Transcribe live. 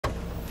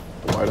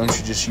Why don't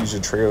you just use a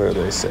trailer,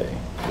 they say.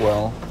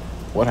 Well,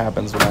 what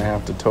happens when I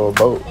have to tow a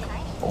boat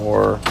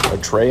or a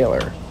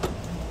trailer?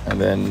 And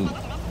then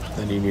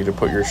you need to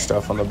put your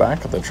stuff on the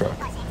back of the truck.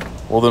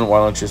 Well, then why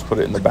don't you just put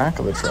it in the back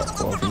of the truck?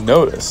 Well, if you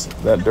notice,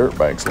 that dirt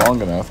bike's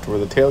long enough to where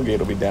the tailgate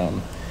will be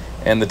down.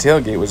 And the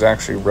tailgate was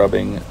actually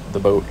rubbing the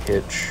boat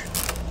hitch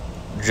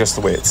just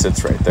the way it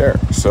sits right there.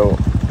 So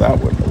that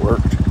wouldn't have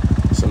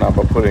worked. So now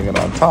by putting it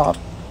on top,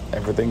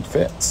 everything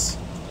fits.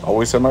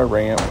 Always have my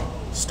ramp,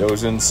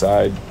 stows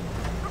inside.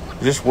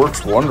 It just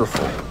works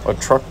wonderful. A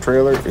truck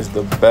trailer is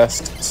the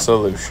best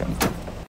solution.